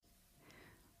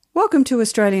Welcome to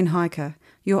Australian Hiker,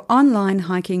 your online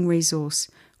hiking resource.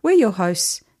 We're your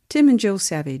hosts, Tim and Jill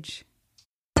Savage.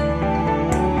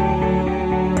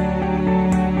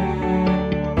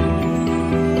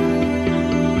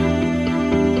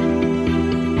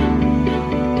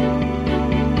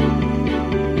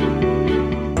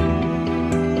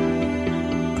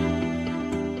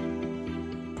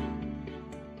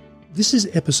 This is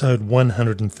episode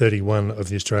 131 of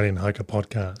the Australian Hiker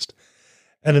podcast.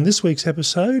 And in this week's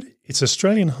episode, it's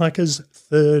Australian Hiker's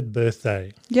third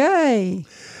birthday. Yay!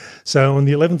 So on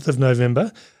the 11th of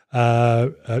November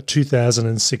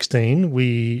 2016,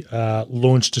 we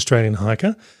launched Australian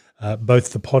Hiker,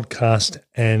 both the podcast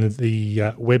and the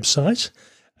website.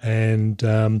 And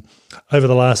over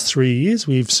the last 3 years,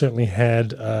 we've certainly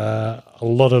had a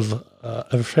lot of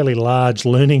a fairly large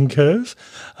learning curve,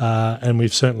 and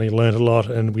we've certainly learned a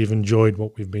lot, and we've enjoyed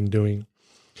what we've been doing.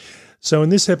 So in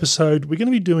this episode, we're going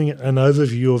to be doing an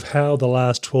overview of how the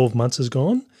last 12 months has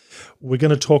gone. We're going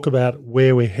to talk about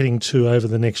where we're heading to over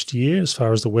the next year as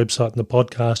far as the website and the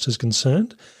podcast is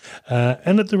concerned.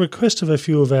 And at the request of a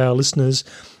few of our listeners,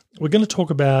 we're going to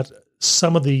talk about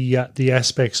some of the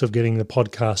aspects of getting the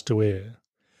podcast to air.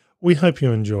 We hope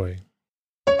you enjoy.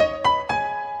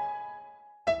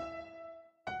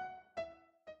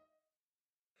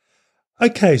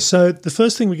 Okay, so the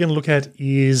first thing we're going to look at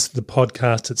is the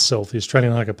podcast itself, the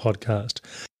Australian Hiker podcast.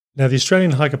 Now, the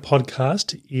Australian Hiker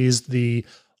podcast is the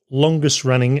longest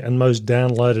running and most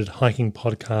downloaded hiking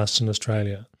podcast in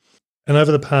Australia. And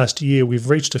over the past year, we've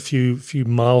reached a few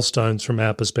milestones from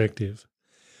our perspective.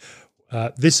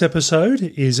 This episode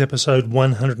is episode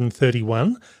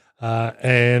 131,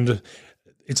 and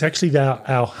it's actually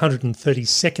our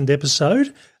 132nd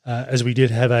episode, as we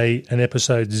did have an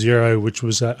episode 0, which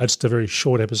was just a very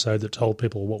short episode that told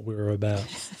people what we were about.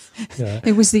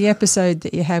 It was the episode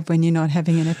that you have when you're not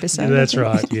having an episode. That's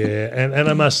right, yeah. And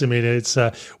I must admit, it's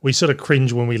we sort of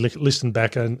cringe when we listen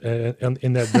back in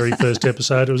that very first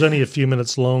episode. It was only a few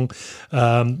minutes long,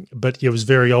 but it was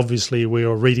very obviously we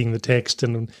were reading the text,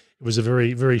 and it was a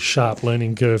very, very sharp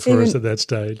learning curve for us at that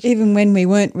stage. Even when we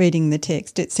weren't reading the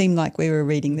text, it seemed like we were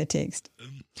reading the text.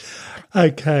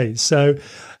 Okay, so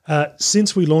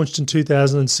since we launched in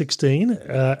 2016,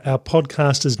 our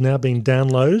podcast has now been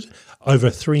downloaded over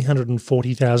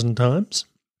 340,000 times.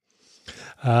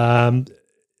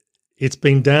 It's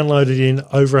been downloaded in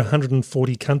over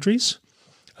 140 countries.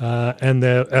 And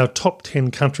our top 10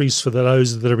 countries for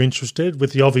those that are interested,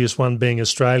 with the obvious one being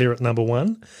Australia at number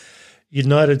 1,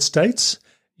 United States,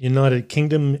 United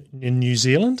Kingdom and New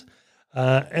Zealand,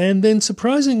 and then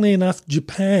surprisingly enough,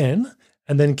 Japan,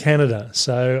 and then Canada.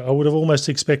 So I would have almost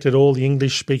expected all the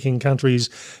English-speaking countries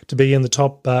to be in the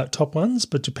top ones,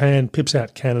 but Japan pips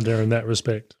out Canada in that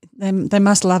respect. They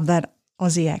must love that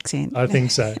Aussie accent. I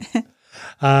think so.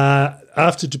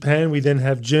 After Japan, we then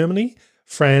have Germany,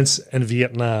 France, and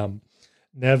Vietnam.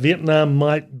 Now, Vietnam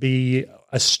might be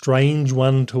a strange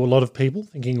one to a lot of people,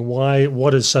 thinking,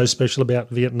 what is so special about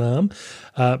Vietnam?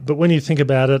 But when you think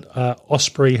about it,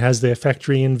 Osprey has their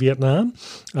factory in Vietnam,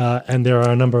 and there are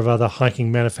a number of other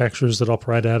hiking manufacturers that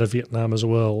operate out of Vietnam as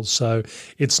well. So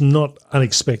it's not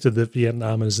unexpected that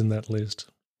Vietnam is in that list.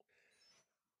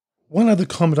 One other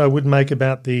comment I would make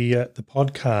about the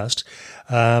podcast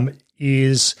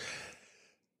is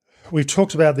we've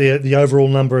talked about the overall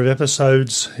number of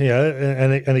episodes,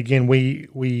 and again,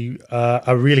 we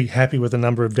are really happy with the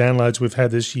number of downloads we've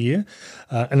had this year,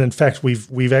 and in fact,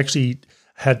 we've actually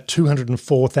had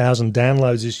 204,000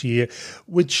 downloads this year,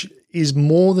 which is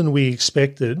more than we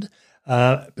expected,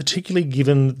 particularly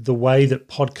given the way that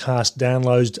podcast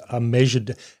downloads are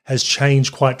measured has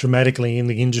changed quite dramatically in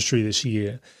the industry this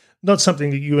year. Not something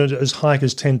that you as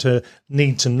hikers tend to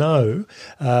need to know,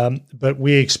 but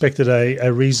we expected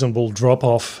a reasonable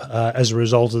drop-off as a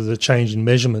result of the change in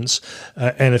measurements,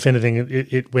 and if anything,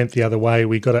 it went the other way.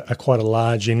 We got quite a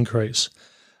large increase.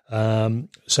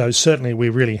 So certainly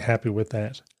we're really happy with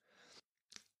that.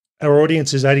 Our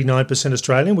audience is 89%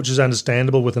 Australian, which is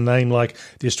understandable with a name like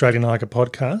the Australian Hiker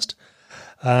podcast.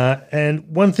 And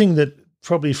one thing that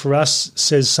probably for us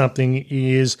says something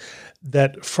is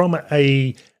that from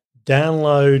a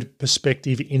download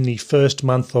perspective in the first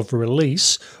month of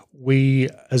release, we,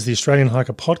 as the Australian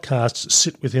Hiker podcast,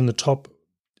 sit within the top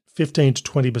 15 to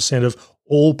 20% of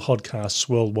all podcasts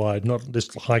worldwide, not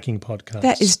just hiking podcasts.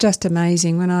 That is just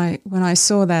amazing. When I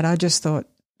saw that, I just thought,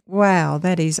 wow,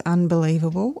 that is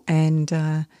unbelievable. And,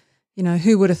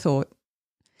 who would have thought?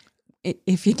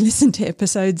 If you'd listened to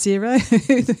episode 0,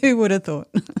 who would have thought?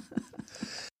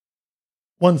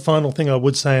 One final thing I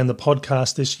would say on the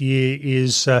podcast this year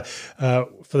is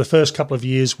for the first couple of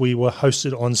years we were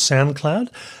hosted on SoundCloud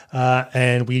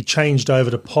and we changed over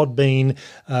to Podbean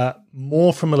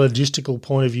more from a logistical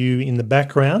point of view in the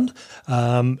background.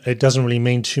 It doesn't really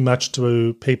mean too much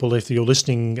to people if you're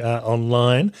listening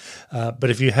online, but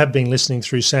if you have been listening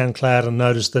through SoundCloud and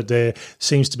noticed that there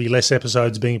seems to be less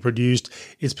episodes being produced,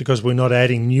 it's because we're not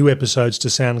adding new episodes to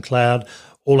SoundCloud.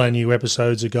 All our new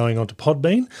episodes are going onto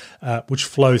Podbean, which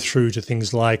flow through to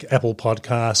things like Apple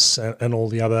Podcasts and all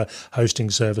the other hosting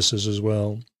services as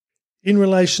well. In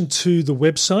relation to the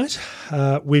website,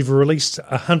 we've released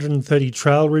 130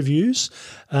 trail reviews,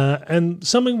 and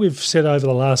something we've said over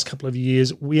the last couple of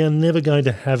years, we are never going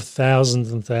to have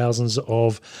thousands and thousands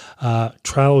of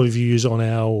trail reviews on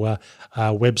our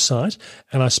website,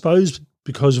 and I suppose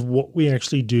because what we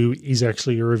actually do is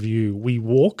actually a review. We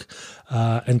walk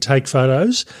and take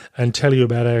photos and tell you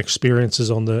about our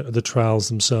experiences on the trails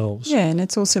themselves. Yeah, and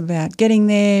it's also about getting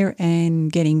there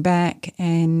and getting back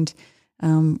and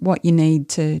what you need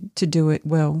to do it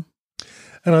well.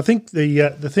 And I think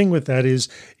the thing with that is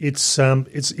it's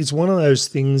one of those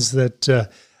things that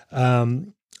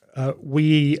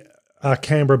we are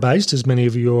Canberra-based, as many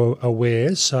of you are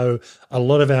aware, so a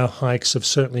lot of our hikes have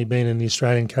certainly been in the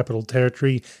Australian Capital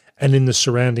Territory and in the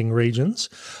surrounding regions.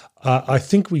 I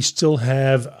think we still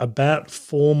have about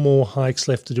 4 more hikes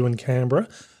left to do in Canberra.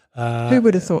 Who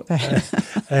would have thought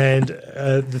that? And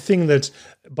the thing that,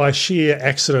 by sheer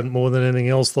accident more than anything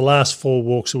else, the last 4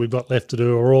 walks that we've got left to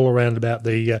do are all around about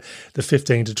the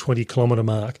 15 to 20 kilometre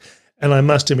mark. And I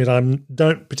must admit, I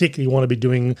don't particularly want to be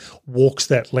doing walks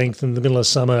that length in the middle of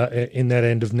summer in that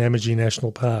end of Namadgi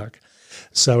National Park.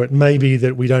 So it may be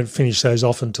that we don't finish those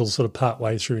off until sort of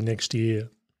partway through next year.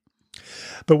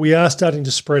 But we are starting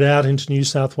to spread out into New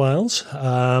South Wales,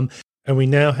 and we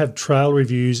now have trail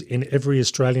reviews in every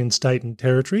Australian state and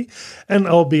territory. And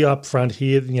I'll be upfront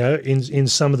here, in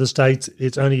some of the states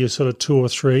it's only a sort of 2 or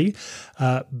 3,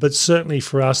 but certainly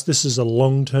for us this is a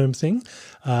long-term thing.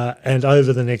 And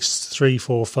over the next 3,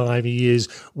 4, 5 years,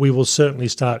 we will certainly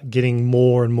start getting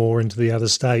more and more into the other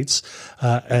states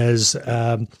as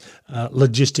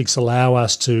logistics allow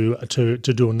us to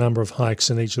do a number of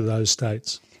hikes in each of those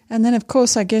states. And then, of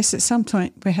course, I guess at some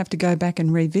point we have to go back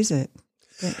and revisit.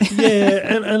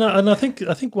 Yeah, and I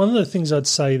think one of the things I'd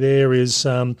say there is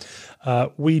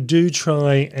we do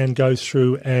try and go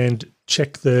through and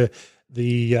check the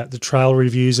trail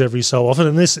reviews every so often,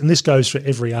 and this goes for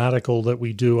every article that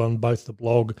we do on both the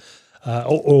blog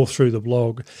or through the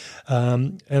blog.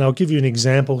 And I'll give you an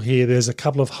example here. There's a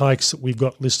couple of hikes that we've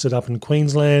got listed up in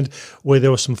Queensland where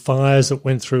there were some fires that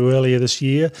went through earlier this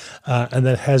year, and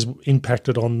that has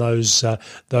impacted on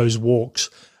those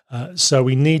walks. So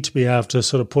we need to be able to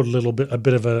sort of put a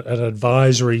bit of an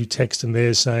advisory text in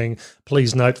there saying,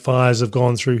 please note fires have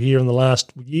gone through here in the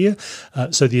last year,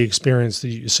 so the experience that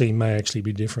you see may actually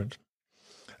be different.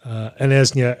 And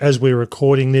as we're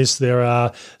recording this, there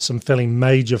are some fairly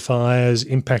major fires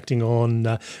impacting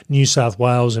on New South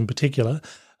Wales in particular.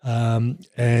 And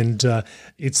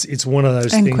it's one of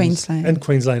those things, and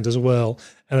Queensland as well.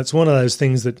 And it's one of those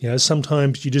things that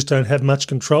sometimes you just don't have much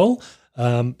control.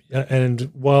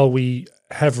 And while we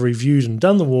have reviewed and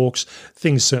done the walks,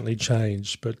 things certainly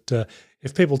change. But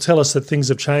if people tell us that things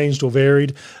have changed or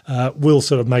varied, we'll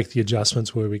sort of make the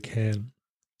adjustments where we can.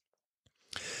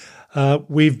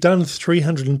 We've done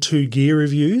 302 gear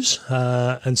reviews,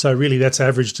 and so really that's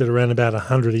averaged at around about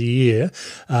 100 a year,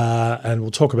 and we'll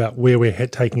talk about where we're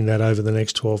taking that over the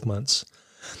next 12 months.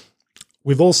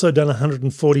 We've also done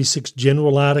 146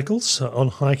 general articles on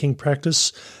hiking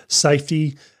practice,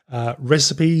 safety,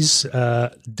 recipes,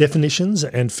 definitions,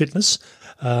 and fitness,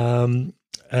 and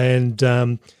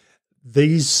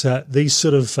these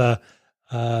sort of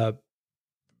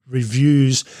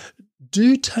reviews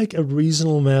do take a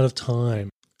reasonable amount of time.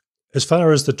 As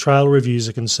far as the trail reviews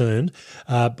are concerned,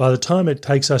 by the time it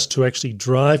takes us to actually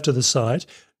drive to the site,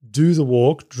 do the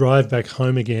walk, drive back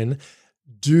home again,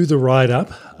 do the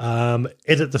write-up,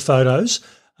 edit the photos,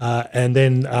 and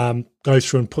then go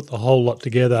through and put the whole lot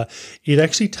together, it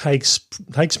actually takes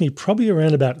me probably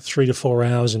around about 3 to 4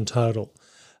 hours in total.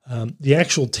 The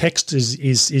actual text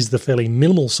is the fairly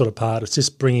minimal sort of part. It's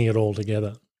just bringing it all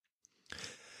together.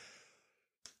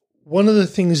 One of the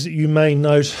things that you may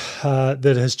note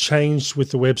that has changed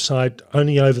with the website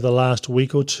only over the last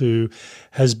week or two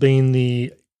has been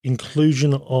the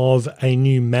inclusion of a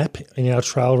new map in our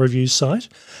trail review site.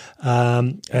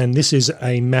 And this is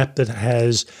a map that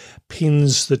has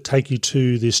pins that take you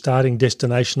to the starting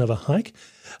destination of a hike.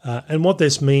 And what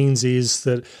this means is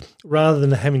that rather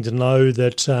than having to know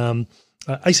that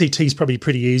ACT is probably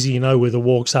pretty easy. You know where the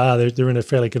walks are. They're in a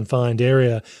fairly confined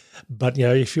area. But,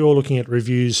 if you're looking at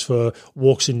reviews for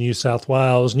walks in New South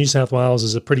Wales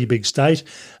is a pretty big state,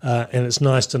 and it's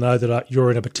nice to know that you're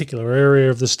in a particular area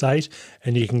of the state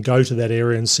and you can go to that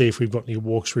area and see if we've got any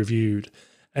walks reviewed.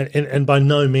 And by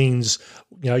no means,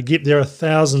 there are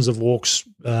thousands of walks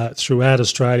throughout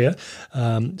Australia,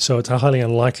 so it's highly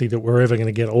unlikely that we're ever going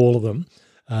to get all of them.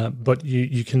 But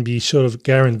you can be sort of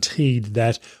guaranteed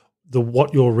that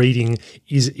what you're reading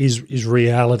is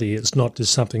reality. It's not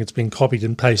just something that's been copied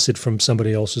and pasted from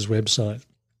somebody else's website.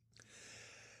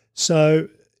 So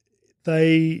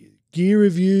the gear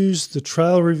reviews, the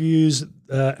trail reviews,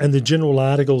 and the general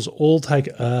articles all take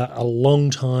a long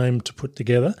time to put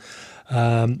together.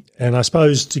 And I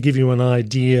suppose to give you an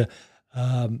idea,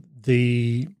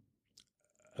 the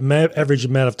average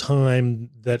amount of time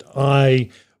that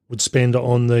I would spend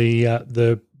on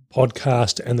the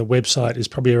podcast and the website is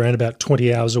probably around about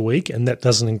 20 hours a week, and that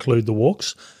doesn't include the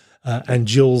walks. And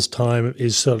Jill's time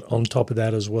is sort of on top of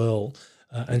that as well.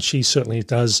 And she certainly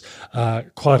does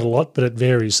quite a lot, but it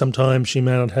varies. Sometimes she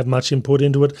may not have much input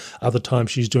into it. Other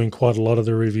times she's doing quite a lot of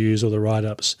the reviews or the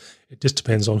write-ups. It just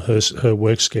depends on her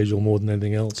work schedule more than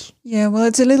anything else. Yeah, well,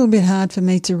 it's a little bit hard for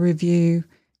me to review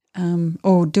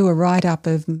or do a write-up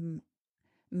of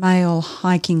male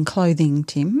hiking clothing,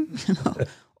 Tim,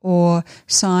 or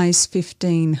size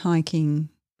 15 hiking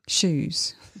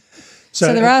shoes.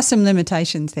 So there are some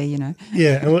limitations there,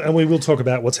 Yeah, and we will talk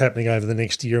about what's happening over the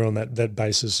next year on that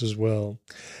basis as well.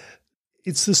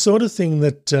 It's the sort of thing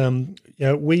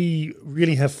that we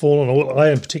really have fallen, or I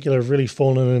in particular have really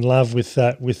fallen in love with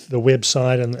the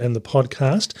website and the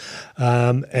podcast.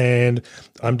 And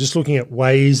I'm just looking at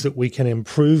ways that we can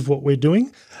improve what we're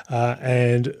doing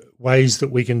and ways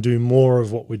that we can do more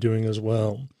of what we're doing as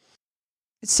well.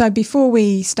 So before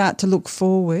we start to look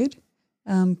forward,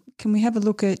 can we have a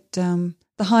look at the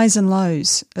highs and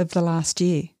lows of the last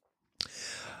year?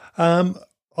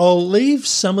 I'll leave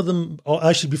some of them –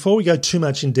 actually, before we go too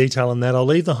much in detail on that, I'll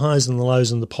leave the highs and the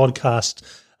lows in the podcast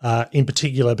in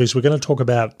particular, because we're going to talk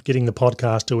about getting the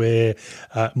podcast to air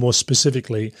more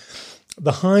specifically.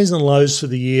 The highs and lows for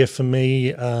the year for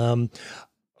me,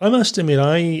 I must admit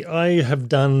I have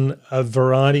done a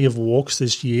variety of walks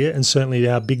this year, and certainly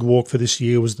our big walk for this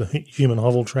year was the Human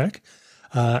Hovel Track.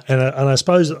 And I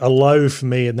suppose a low for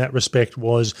me in that respect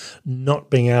was not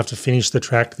being able to finish the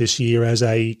track this year as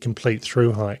a complete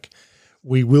through hike.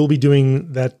 We will be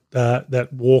doing that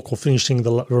walk or finishing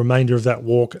the remainder of that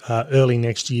walk early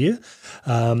next year.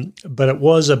 But it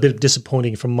was a bit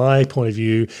disappointing from my point of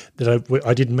view that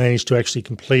I didn't manage to actually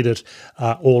complete it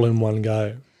all in one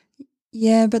go.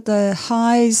 Yeah, but the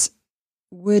highs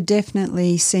were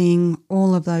definitely seeing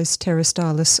all of those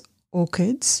Pterostylis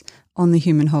orchids on the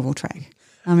Human Hovel Track.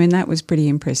 I mean, that was pretty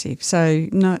impressive. So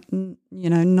not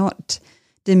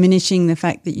diminishing the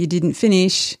fact that you didn't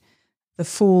finish the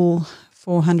full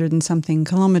 400 and something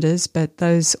kilometres, but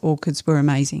those orchids were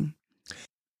amazing.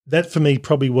 That for me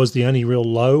probably was the only real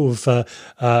low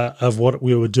of what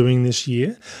we were doing this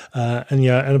year,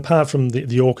 and apart from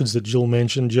the orchids that Jill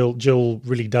mentioned, Jill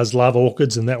really does love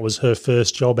orchids, and that was her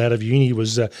first job out of uni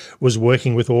was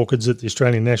working with orchids at the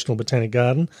Australian National Botanic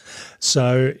Garden.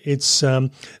 So it's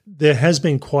there has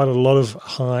been quite a lot of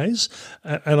highs,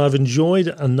 and I've enjoyed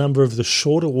a number of the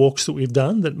shorter walks that we've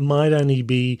done that might only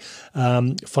be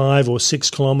 5 or 6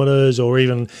 kilometres, or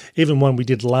even one we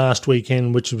did last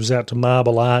weekend, which was out to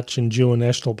Marble Arch in Dewar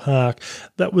National Park.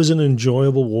 That was an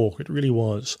enjoyable walk. It really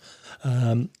was.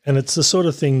 And it's the sort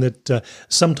of thing that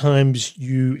sometimes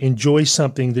you enjoy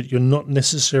something that you're not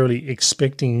necessarily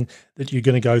expecting that you're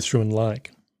going to go through and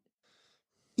like.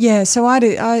 Yeah, so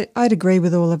I'd agree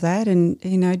with all of that, and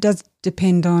it does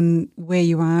depend on where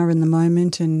you are in the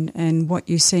moment and what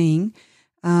you're seeing.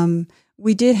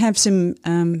 We did have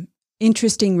some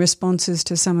interesting responses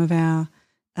to some of our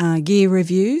gear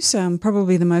reviews.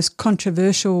 Probably the most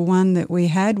controversial one that we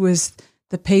had was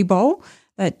the Peebol.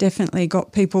 That definitely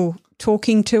got people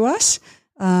talking to us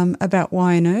about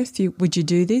why on earth would you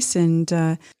do this.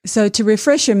 And so to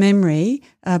refresh your memory,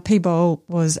 Peebol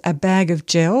was a bag of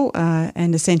gel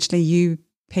and essentially you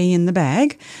pee in the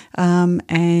bag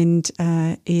and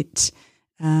it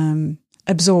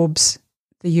absorbs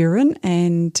the urine,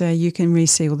 and you can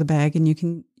reseal the bag and you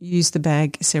can use the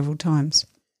bag several times.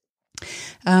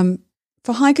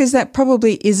 For hikers, that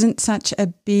probably isn't such a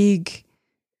big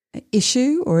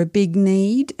issue or a big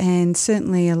need, and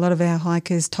certainly a lot of our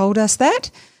hikers told us that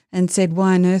and said,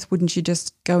 why on earth wouldn't you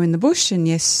just go in the bush? And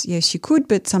yes, you could,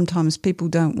 but sometimes people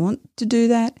don't want to do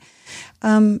that.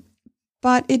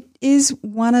 But it is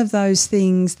one of those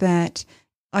things that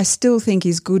I still think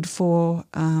is good for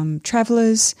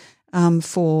travellers,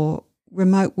 for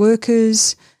remote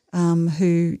workers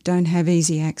who don't have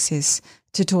easy access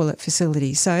to toilet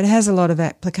facilities. So it has a lot of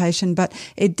application, but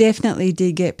it definitely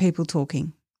did get people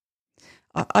talking.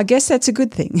 I guess that's a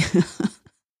good thing.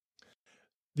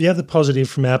 The other positive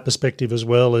from our perspective as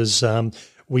well is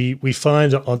we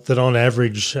find that on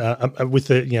average, with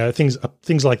the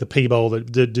things like the pea bowl that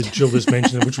Jill just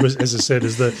mentioned, which was, as I said,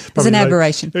 is an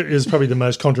aberration. Is probably the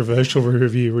most controversial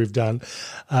review we've done.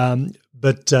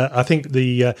 But I think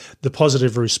the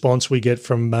positive response we get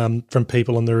from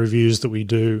people on the reviews that we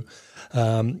do,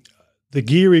 the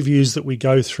gear reviews that we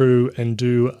go through and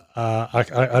do,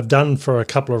 I've done for a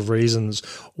couple of reasons.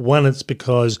 One, it's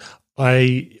because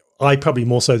I probably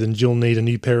more so than Jill need a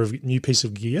new piece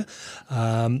of gear,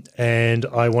 and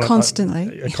I want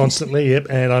constantly, yep.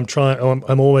 And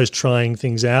I'm always trying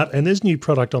things out, and there's new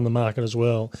product on the market as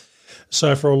well.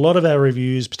 So for a lot of our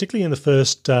reviews, particularly in the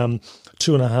first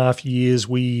 2.5 years,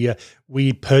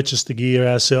 we purchased the gear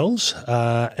ourselves,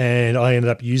 and I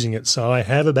ended up using it. So I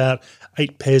have about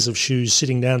 8 pairs of shoes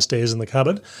sitting downstairs in the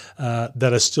cupboard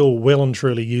that are still well and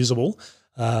truly usable,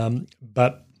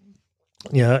 but.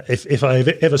 If I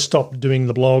ever stop doing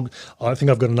the blog, I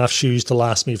think I've got enough shoes to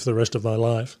last me for the rest of my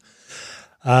life.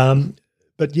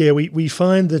 But yeah, we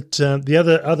find that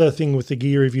the other thing with the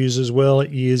gear reviews as well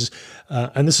is,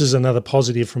 and this is another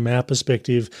positive from our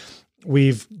perspective,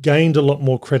 we've gained a lot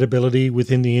more credibility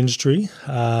within the industry,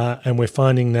 and we're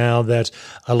finding now that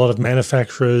a lot of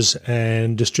manufacturers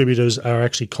and distributors are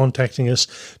actually contacting us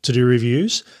to do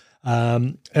reviews.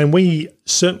 And we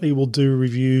certainly will do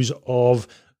reviews of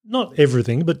not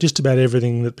everything, but just about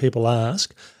everything that people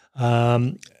ask.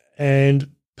 And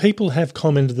people have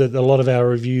commented that a lot of our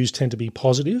reviews tend to be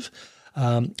positive.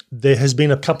 There has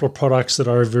been a couple of products that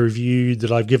I've reviewed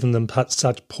that I've given them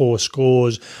such poor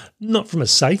scores, not from a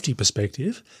safety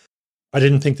perspective. I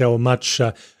didn't think they were much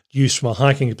use from a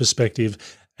hiking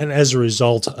perspective. And as a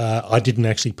result, I didn't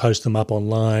actually post them up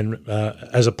online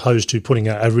as opposed to putting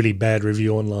a really bad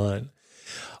review online.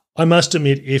 I must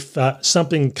admit, if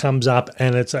something comes up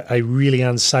and it's a really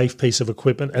unsafe piece of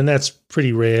equipment, and that's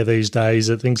pretty rare these days,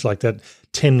 things like that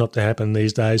tend not to happen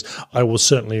these days, I will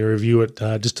certainly review it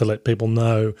just to let people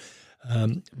know.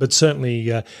 But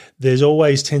certainly there's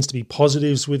always tends to be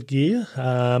positives with gear,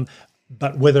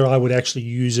 but whether I would actually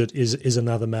use it is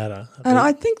another matter. And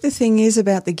I think the thing is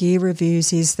about the gear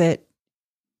reviews is that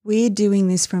we're doing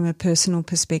this from a personal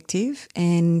perspective,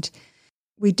 and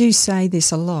we do say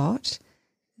this a lot,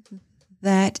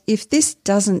 that if this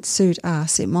doesn't suit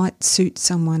us, it might suit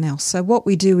someone else. So what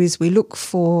we do is we look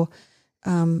for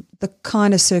the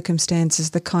kind of circumstances,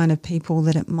 the kind of people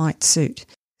that it might suit.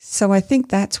 So I think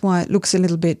that's why it looks a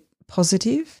little bit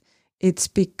positive. It's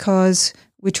because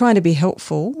we're trying to be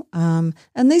helpful, and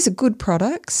these are good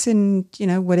products, and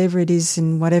whatever it is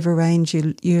in whatever range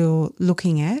you're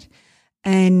looking at,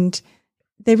 and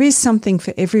there is something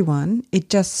for everyone. It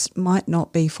just might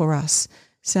not be for us.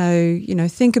 So,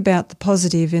 think about the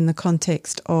positive in the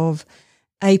context of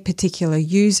a particular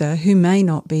user who may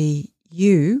not be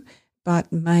you,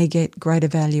 but may get greater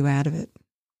value out of it.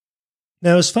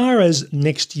 Now, as far as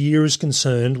next year is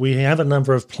concerned, we have a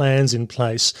number of plans in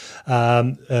place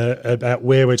about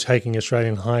where we're taking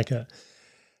Australian Hiker.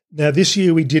 Now, this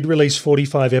year we did release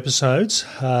 45 episodes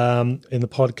in the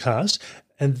podcast,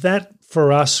 and that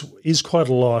for us is quite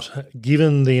a lot,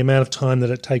 given the amount of time that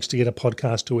it takes to get a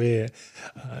podcast to air.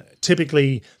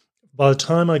 Typically, by the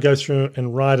time I go through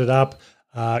and write it up,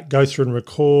 go through and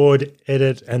record,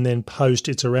 edit, and then post,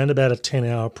 it's around about a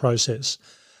 10-hour process.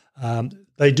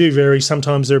 They do vary.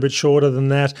 Sometimes they're a bit shorter than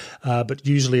that, but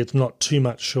usually it's not too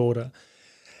much shorter.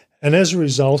 And as a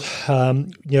result,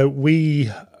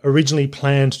 we originally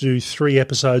planned to do 3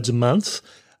 episodes a month,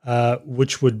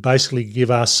 which would basically give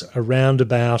us around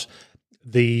about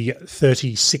the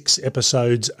 36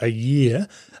 episodes a year.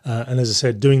 And as I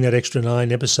said, doing that extra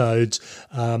 9 episodes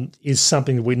is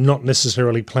something that we're not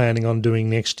necessarily planning on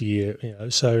doing next year.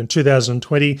 So in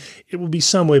 2020, it will be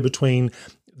somewhere between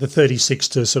the 36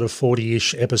 to sort of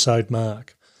 40-ish episode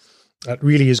mark. It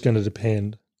really is going to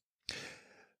depend.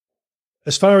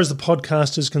 As far as the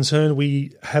podcast is concerned,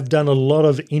 we have done a lot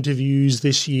of interviews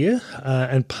this year,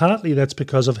 and partly that's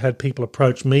because I've had people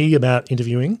approach me about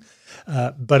interviewing,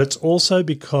 but it's also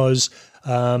because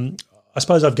I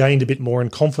suppose I've gained a bit more in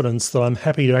confidence that I'm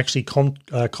happy to actually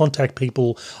contact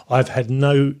people I've had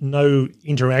no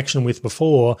interaction with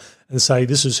before and say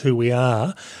this is who we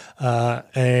are,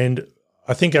 and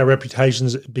I think our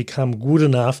reputation's become good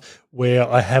enough where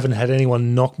I haven't had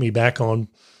anyone knock me back on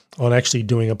on actually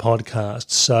doing a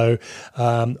podcast. So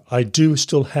I do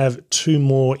still have 2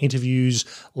 more interviews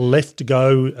left to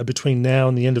go between now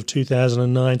and the end of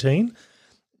 2019.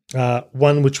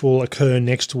 One which will occur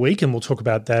next week, and we'll talk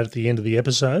about that at the end of the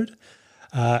episode,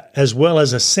 as well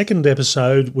as a second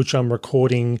episode which I'm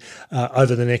recording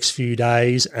over the next few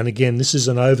days. And again, this is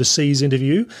an overseas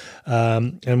interview.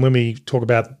 And when we talk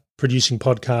about producing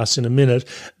podcasts in a minute,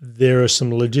 there are some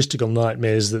logistical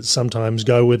nightmares that sometimes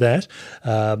go with that,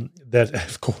 that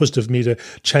have caused of me to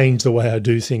change the way I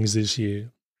do things this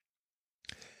year.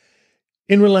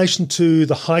 In relation to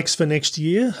the hikes for next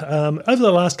year, over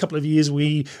the last couple of years,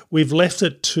 we've left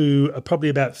it to probably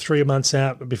about 3 months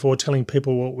out before telling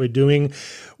people what we're doing.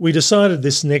 We decided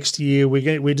this next year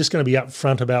we're just going to be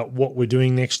upfront about what we're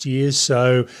doing next year.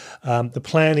 So the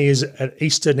plan is at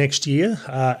Easter next year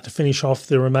to finish off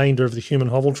the remainder of the Human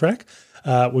Hovel Track.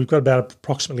 We've got about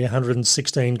approximately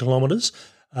 116 kilometres.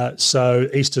 So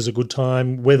Easter's a good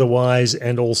time, weather-wise,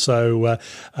 and also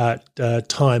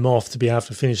time off to be able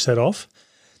to finish that off.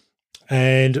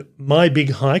 And my big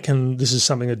hike, and this is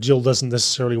something that Jill doesn't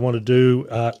necessarily want to do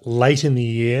late in the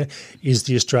year, is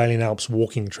the Australian Alps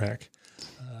walking track.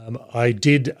 I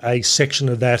did a section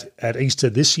of that at Easter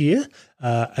this year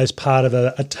as part of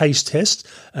a taste test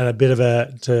and a bit of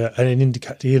an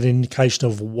indication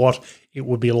of what it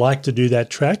would be like to do that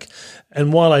track.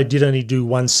 And while I did only do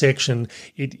one section,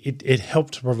 it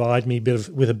helped to provide me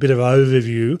with a bit of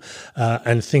overview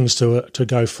and things to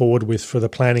go forward with for the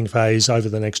planning phase over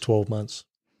the next 12 months.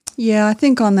 Yeah, I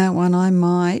think on that one I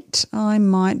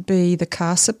might be the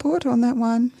car support on that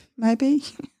one, maybe.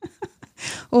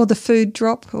 Or the food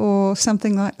drop or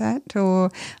something like that.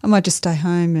 Or I might just stay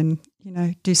home and,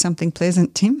 do something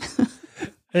pleasant, Tim.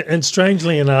 And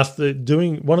strangely enough,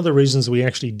 one of the reasons we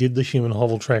actually did the Human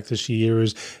Hovel Track this year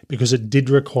is because it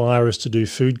did require us to do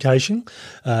food caching,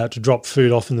 to drop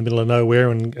food off in the middle of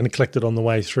nowhere and collect it on the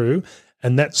way through.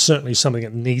 And that's certainly something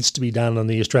that needs to be done on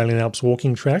the Australian Alps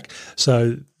walking track.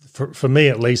 So for me,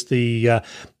 at least, the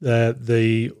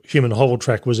Human Hovel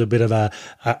Track was a bit of a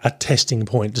testing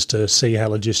point just to see how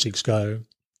logistics go.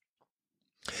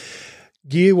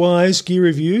 Gear-wise, gear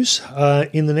reviews.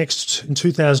 In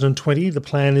 2020, the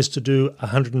plan is to do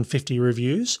 150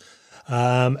 reviews.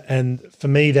 And for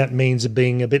me, that means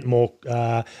being a bit more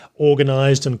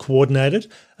organised and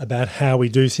coordinated about how we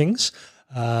do things.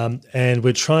 And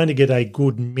we're trying to get a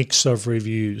good mix of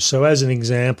reviews. So as an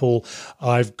example,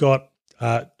 I've got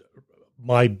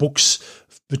my books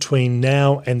between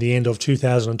now and the end of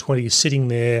 2020 sitting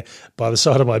there by the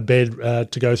side of my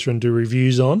bed to go through and do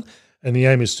reviews on. And the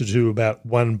aim is to do about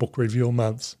 1 book review a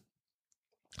month.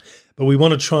 But we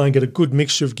want to try and get a good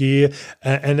mixture of gear.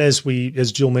 And as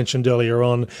Jill mentioned earlier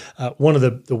on, one of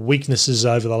the weaknesses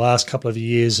over the last couple of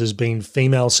years has been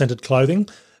female-centred clothing.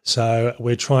 So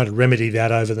we're trying to remedy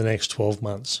that over the next 12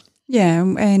 months. Yeah,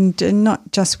 and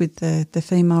not just with the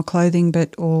female clothing,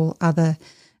 but all other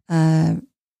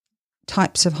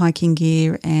types of hiking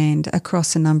gear and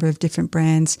across a number of different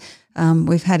brands.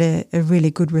 We've had a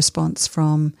really good response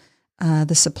from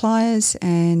the suppliers,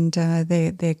 and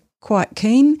they're quite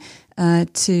keen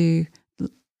to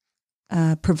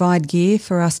provide gear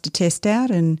for us to test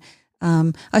out. And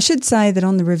I should say that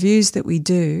on the reviews that we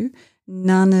do,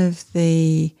 none of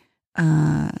the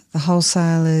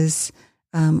wholesalers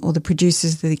or the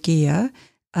producers of the gear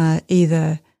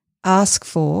either ask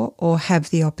for or have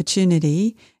the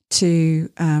opportunity to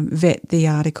vet the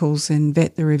articles and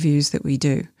vet the reviews that we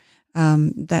do.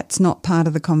 That's not part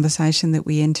of the conversation that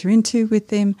we enter into with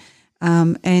them.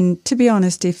 And to be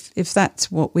honest, if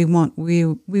that's what we want, we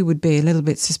would be a little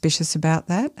bit suspicious about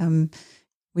that.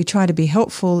 We try to be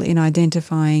helpful in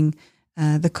identifying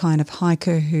the kind of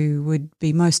hiker who would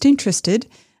be most interested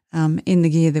in the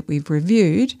gear that we've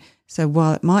reviewed. So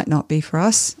while it might not be for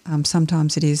us,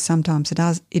 sometimes it is, sometimes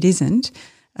it isn't.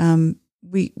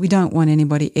 We don't want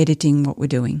anybody editing what we're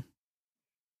doing.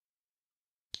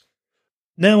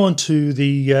 Now on to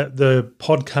the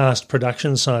podcast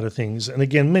production side of things. And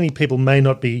again, many people may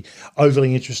not be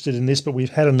overly interested in this, but we've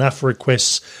had enough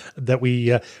requests that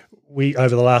we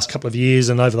over the last couple of years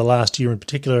and over the last year in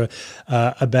particular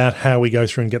about how we go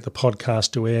through and get the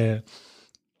podcast to air.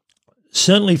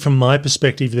 Certainly from my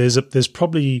perspective, there's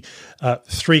probably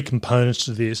 3 components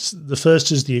to this. The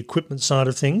first is the equipment side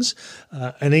of things.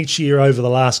 And each year over the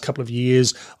last couple of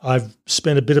years, I've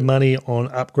spent a bit of money on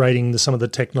upgrading some of the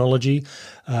technology.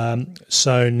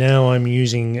 So now I'm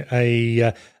using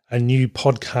a new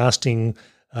podcasting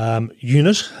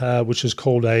unit, which is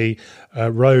called a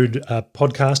Rode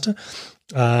Podcaster.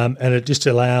 And it just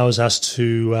allows us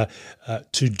to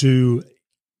do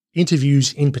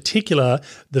interviews in particular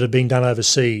that have been done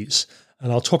overseas.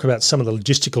 And I'll talk about some of the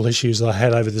logistical issues that I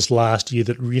had over this last year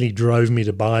that really drove me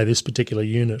to buy this particular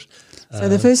unit. So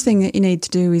the first thing that you need to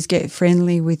do is get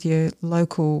friendly with your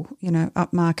local,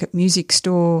 upmarket music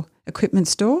store, equipment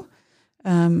store,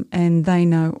 and they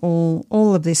know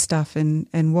all of this stuff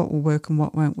and what will work and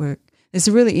what won't work. There's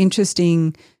a really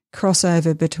interesting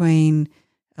crossover between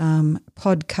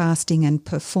podcasting and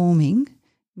performing,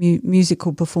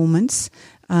 musical performance.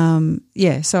 So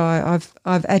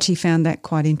I've actually found that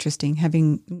quite interesting,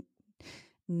 having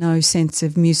no sense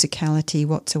of musicality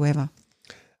whatsoever.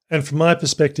 And from my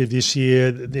perspective this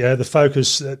year, the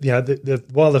focus,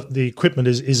 while the equipment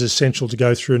is essential to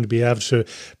go through and to be able to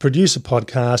produce a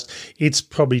podcast, it's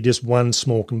probably just one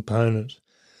small component.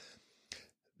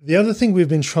 The other thing we've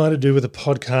been trying to do with the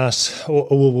podcast, or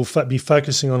we'll be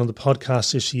focusing on the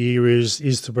podcast this year, is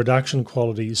the production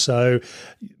quality. So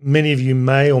many of you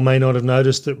may or may not have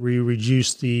noticed that we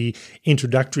reduced the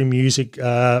introductory music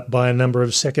by a number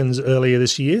of seconds earlier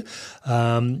this year.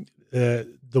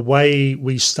 The way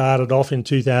we started off in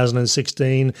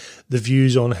 2016, the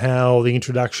views on how the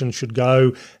introduction should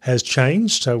go has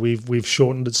changed, so we've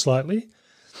shortened it slightly.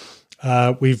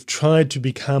 We've tried to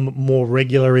become more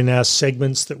regular in our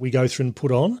segments that we go through and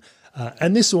put on,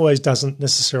 and this always doesn't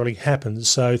necessarily happen.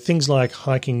 So things like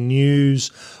hiking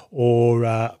news or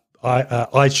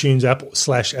iTunes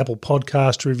Apple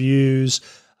podcast reviews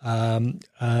and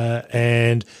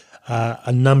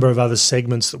a number of other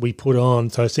segments that we put on.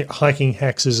 So I think hiking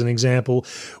hacks as an example.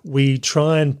 We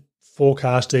try and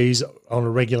forecast these on a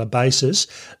regular basis.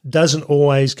 Doesn't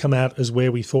always come out as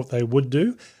where we thought they would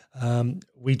do.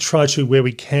 We try to, where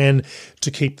we can,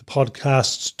 to keep the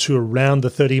podcasts to around the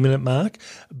 30-minute mark.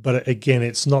 But again,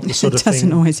 it's not the sort of thing.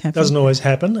 Doesn't always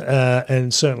happen.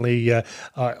 And certainly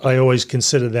I always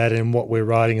consider that in what we're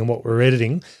writing and what we're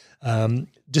editing,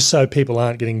 just so people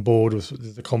aren't getting bored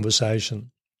with the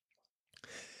conversation.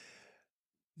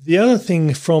 The other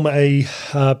thing from a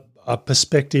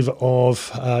perspective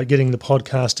of getting the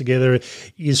podcast together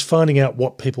is finding out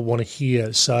what people want to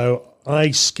hear. So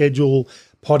I schedule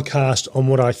podcast on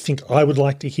what I think I would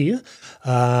like to hear,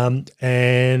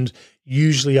 and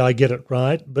usually I get it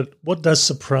right. But what does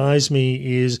surprise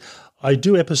me is I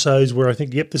do episodes where I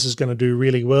think, yep, this is going to do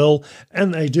really well,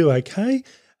 and they do okay.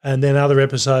 And then other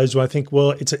episodes where I think,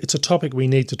 well, it's a topic we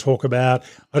need to talk about.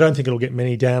 I don't think it'll get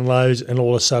many downloads, and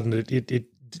all of a sudden it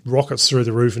rockets through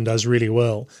the roof and does really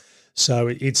well. So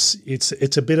it's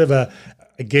a bit of a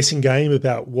guessing game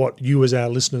about what you as our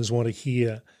listeners want to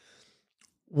hear.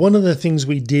 One of the things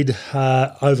we did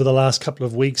over the last couple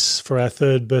of weeks for our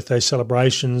third birthday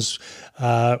celebrations,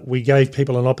 we gave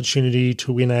people an opportunity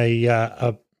to win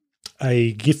a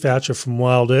gift voucher from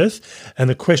Wild Earth. And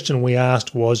the question we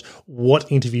asked was, what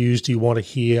interviews do you want to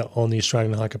hear on the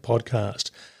Australian Hiker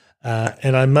podcast?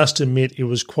 And I must admit it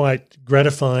was quite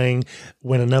gratifying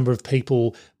when a number of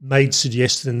people made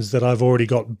suggestions that I've already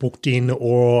got booked in,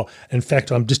 or in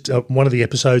fact, I'm just one of the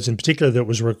episodes in particular that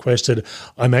was requested,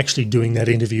 I'm actually doing that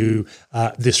interview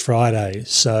this Friday.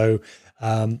 So,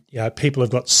 people have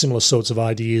got similar sorts of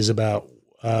ideas about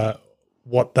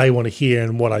what they want to hear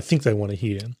and what I think they want to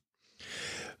hear.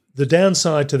 The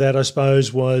downside to that, I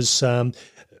suppose, was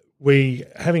we,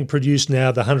 having produced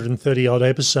now the 130-odd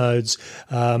episodes,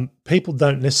 people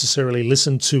don't necessarily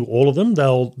listen to all of them.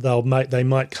 They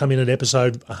might come in at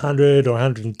episode 100 or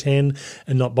 110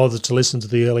 and not bother to listen to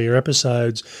the earlier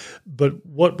episodes. But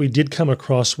what we did come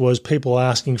across was people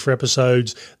asking for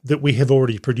episodes that we have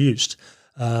already produced.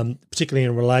 Particularly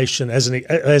in relation, as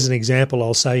an example,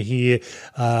 I'll say here,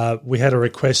 we had a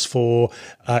request for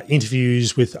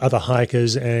interviews with other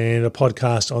hikers and a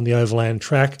podcast on the Overland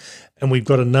Track, and we've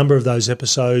got a number of those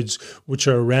episodes which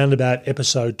are around about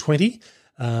episode 20.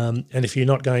 And if you're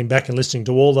not going back and listening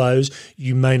to all those,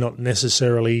 you may not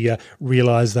necessarily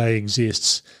realise they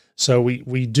exist. So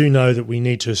we do know that we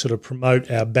need to sort of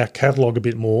promote our back catalogue a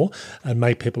bit more and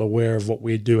make people aware of what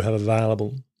we do have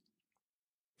available.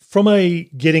 From a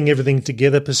getting everything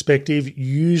together perspective,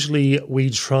 usually we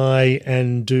try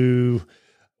and do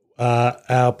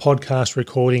our podcast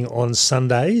recording on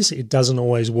Sundays. It doesn't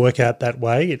always work out that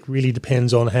way. It really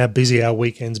depends on how busy our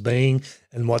weekend's being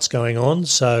and what's going on.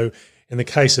 So in the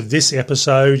case of this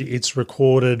episode, it's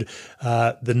recorded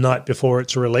the night before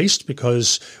it's released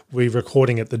because we're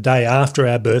recording it the day after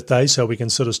our birthday, so we can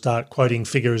sort of start quoting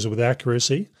figures with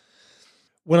accuracy.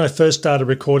 When I first started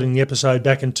recording the episode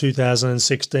back in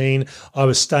 2016, I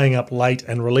was staying up late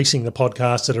and releasing the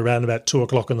podcast at around about 2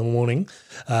 o'clock in the morning.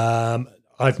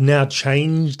 I've now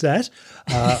changed that.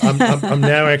 I'm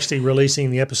now actually releasing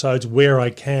the episodes where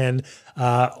I can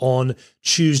on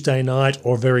Tuesday night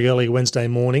or very early Wednesday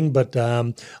morning, but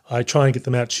I try and get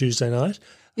them out Tuesday night.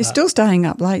 You're still staying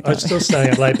up late, though. I'm still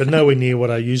staying up late, but nowhere near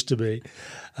what I used to be.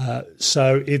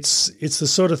 So it's the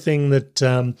sort of thing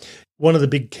that one of the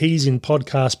big keys in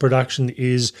podcast production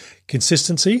is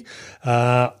consistency.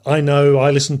 I know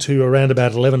I listen to around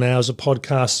about 11 hours of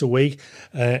podcasts a week,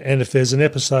 and if there's an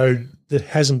episode that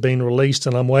hasn't been released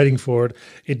and I'm waiting for it,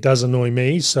 it does annoy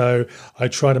me. So I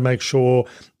try to make sure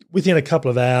within a couple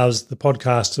of hours the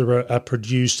podcasts are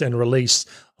produced and released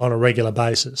on a regular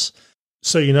basis.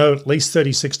 So, at least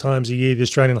 36 times a year, the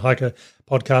Australian Hiker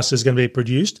podcast is going to be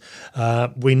produced.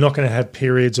 We're not going to have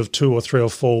periods of 2 or 3 or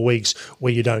 4 weeks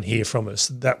where you don't hear from us.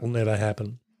 That will never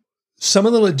happen. Some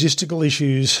of the logistical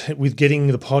issues with getting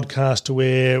the podcast to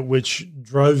air, which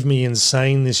drove me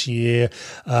insane this year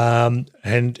and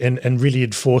really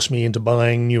had forced me into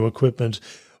buying new equipment,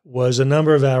 was a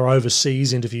number of our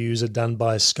overseas interviews are done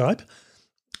by Skype.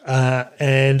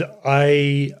 And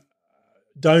I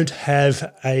don't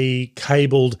have a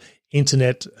cabled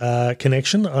internet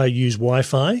connection. I use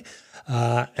Wi-Fi.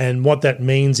 And what that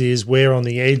means is we're on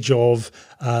the edge of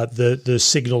the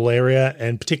signal area,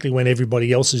 and particularly when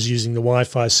everybody else is using the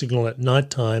Wi-Fi signal at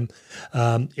nighttime,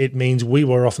 it means we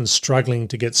were often struggling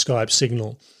to get Skype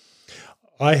signal.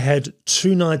 I had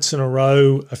 2 nights in a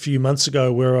row a few months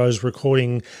ago where I was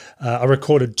recording. I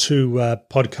recorded 2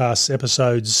 podcast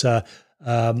episodes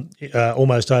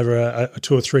almost over a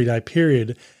 2 or 3 day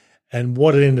period. And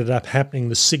what had ended up happening,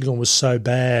 the signal was so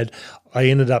bad, I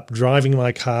ended up driving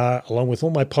my car along with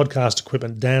all my podcast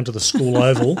equipment down to the school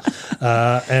oval.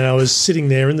 And I was sitting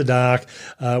there in the dark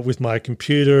with my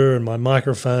computer and my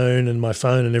microphone and my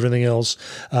phone and everything else,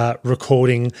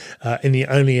 recording in the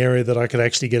only area that I could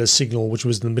actually get a signal, which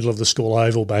was in the middle of the school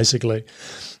oval, basically.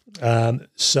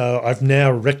 So I've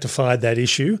now rectified that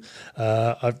issue.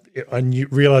 I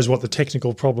realised what the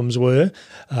technical problems were,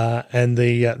 and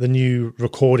the new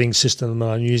recording system that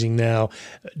I'm using now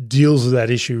deals with that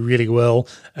issue really well,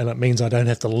 and it means I don't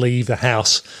have to leave the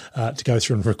house to go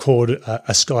through and record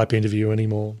a Skype interview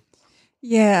anymore.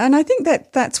 Yeah, and I think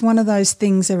that's one of those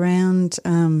things around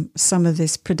some of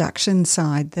this production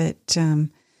side that,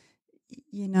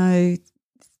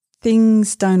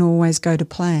 things don't always go to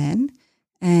plan.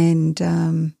 And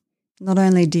not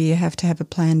only do you have to have a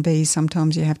plan B,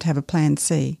 sometimes you have to have a plan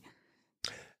C.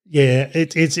 Yeah,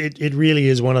 it really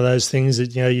is one of those things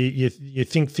that you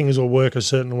think things will work a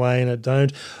certain way and it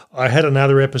don't. I had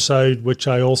another episode which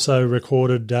I also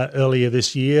recorded earlier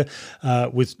this year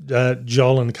with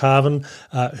Joel and Carvin,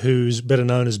 who's better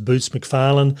known as Boots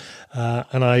McFarlane,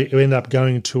 and I ended up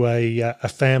going to a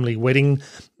family wedding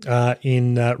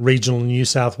in regional New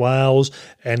South Wales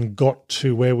and got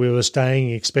to where we were staying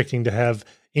expecting to have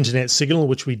internet signal,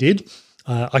 which we did.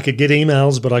 I could get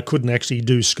emails, but I couldn't actually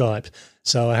do Skype.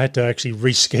 So I had to actually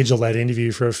reschedule that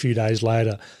interview for a few days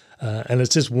later. And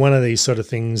it's just one of these sort of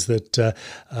things that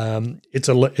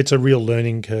it's a real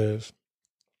learning curve.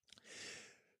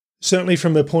 Certainly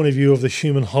from the point of view of the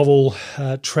Human Hovel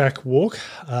track walk,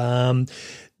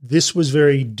 this was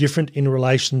very different in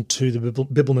relation to the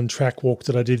Bibbulmun track walk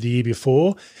that I did the year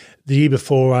before. The year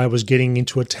before, I was getting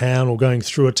into a town or going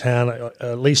through a town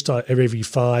at least every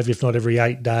 5, if not every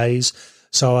 8 days.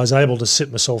 So I was able to sit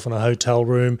myself in a hotel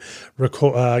room,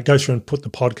 record, go through and put the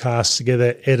podcast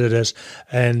together, edit it,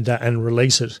 and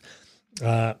release it.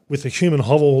 With the Human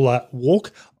Hovel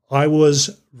walk, I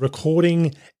was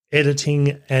recording,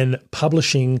 editing, and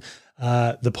publishing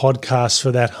the podcast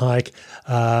for that hike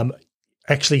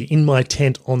actually in my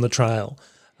tent on the trail.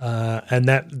 And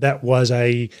that was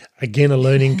again a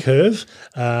learning curve,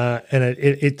 and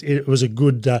it was a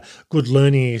good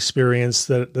learning experience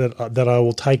that I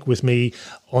will take with me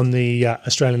on the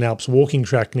Australian Alps walking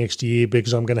track next year,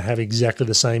 because I'm going to have exactly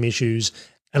the same issues,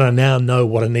 and I now know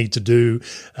what I need to do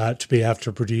to be able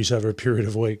to produce over a period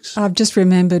of weeks. I've just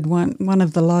remembered one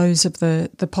of the lows of the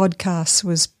podcast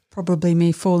was probably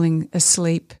me falling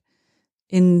asleep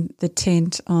in the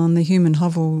tent on the Human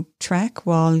Hovel track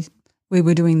while we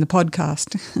were doing the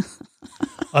podcast.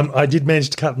 I did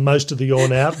manage to cut most of the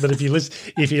yawn out, but if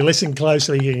you listen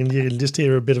closely, you can just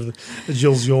hear a bit of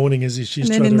Jules yawning as she's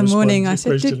trying to respond to the question. And then in the morning I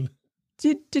said,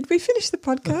 did we finish the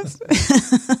podcast?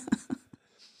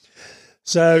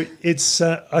 So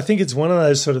I think it's one of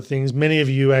those sort of things. Many of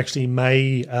you actually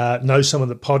may know someone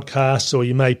that podcasts, or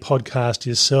you may podcast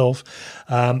yourself.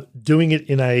 Doing it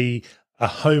in a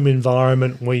home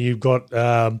environment where you've got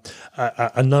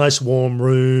a nice warm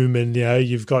room and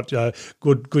you've got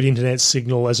good internet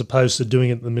signal, as opposed to doing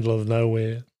it in the middle of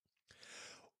nowhere.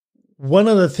 One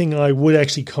other thing I would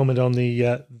actually comment on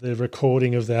the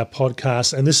recording of our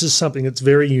podcast, and this is something that's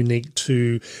very unique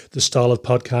to the style of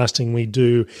podcasting we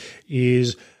do,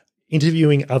 is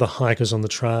interviewing other hikers on the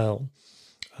trail.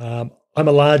 I'm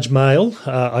a large male.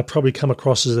 I probably come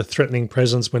across as a threatening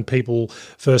presence when people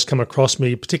first come across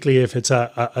me, particularly if it's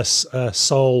a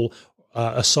solo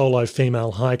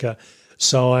female hiker.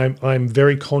 So I'm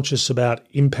very conscious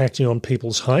about impacting on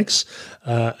people's hikes,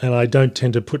 and I don't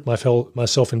tend to put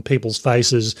myself in people's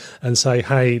faces and say,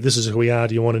 "Hey, this is who we are.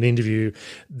 Do you want an interview?"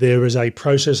 There is a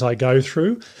process I go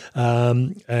through,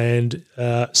 and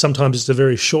sometimes it's a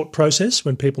very short process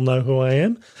when people know who I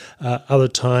am. Other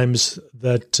times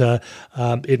that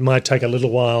it might take a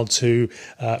little while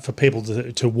for people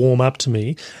to warm up to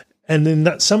me. And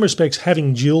in some respects,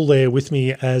 having Jill there with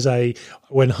me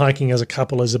when hiking as a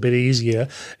couple is a bit easier.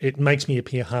 It makes me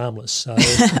appear harmless. So.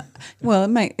 Well, it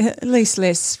makes at least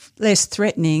less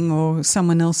threatening, or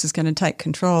someone else is going to take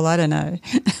control. I don't know.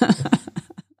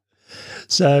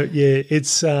 So yeah,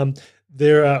 it's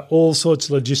there are all sorts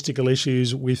of logistical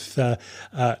issues with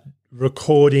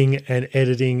recording and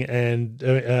editing and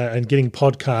getting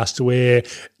podcasts to air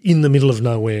in the middle of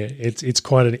nowhere.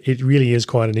 It really is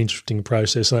quite an interesting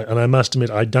process. And I must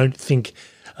admit, I don't think,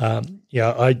 some of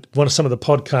the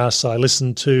podcasts I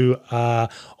listen to are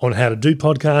on how to do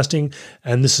podcasting,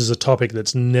 and this is a topic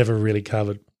that's never really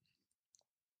covered.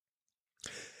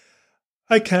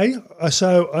 Okay,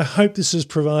 so I hope this has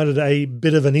provided a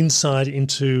bit of an insight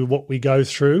into what we go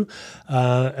through.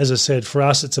 As I said, for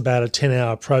us, it's about a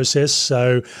 10-hour process,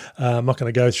 so I'm not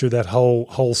going to go through that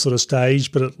whole sort of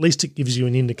stage, but at least it gives you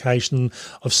an indication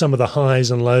of some of the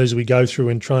highs and lows we go through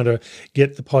in trying to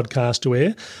get the podcast to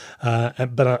air.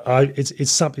 But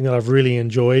it's something that I've really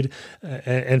enjoyed,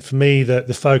 and for me,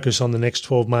 the focus on the next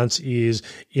 12 months is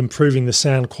improving the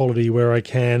sound quality where I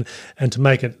can, and to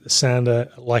make it sound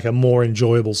like a more enjoyable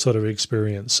sort of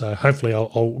experience. So hopefully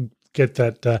I'll get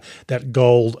that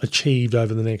goal achieved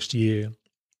over the next year.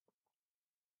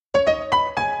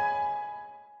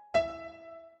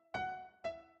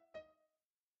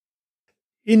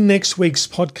 In next week's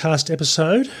podcast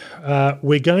episode,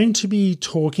 we're going to be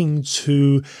talking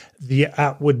to the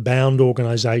Outward Bound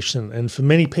organisation. And for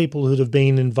many people that have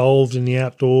been involved in the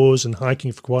outdoors and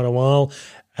hiking for quite a while,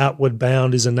 Outward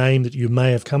Bound is a name that you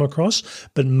may have come across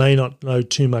but may not know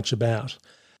too much about.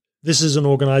 This is an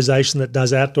organisation that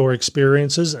does outdoor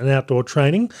experiences and outdoor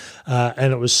training,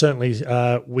 and it was certainly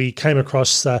we came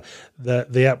across the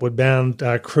Outward Bound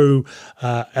crew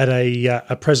at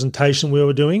a presentation we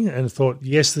were doing, and thought,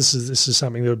 yes, this is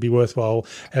something that would be worthwhile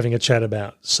having a chat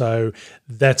about. So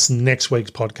that's next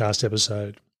week's podcast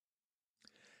episode.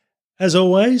 As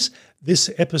always,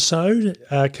 this episode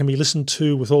can be listened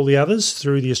to with all the others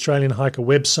through the Australian Hiker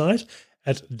website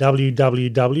at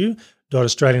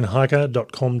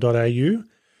www.australianhiker.com.au,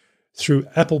 through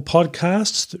Apple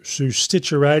Podcasts, through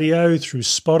Stitcher Radio, through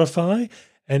Spotify,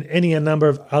 and a number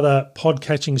of other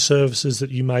podcatching services that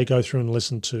you may go through and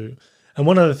listen to. And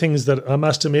one of the things that I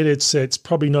must admit, it's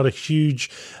probably not a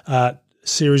huge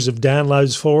series of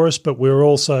downloads for us, but we're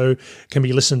also can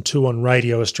be listened to on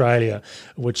Radio Australia,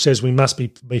 which says we must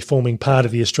be forming part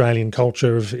of the Australian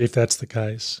culture if that's the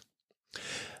case.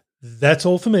 That's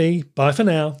all for me. Bye for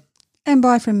now. And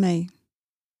bye from me.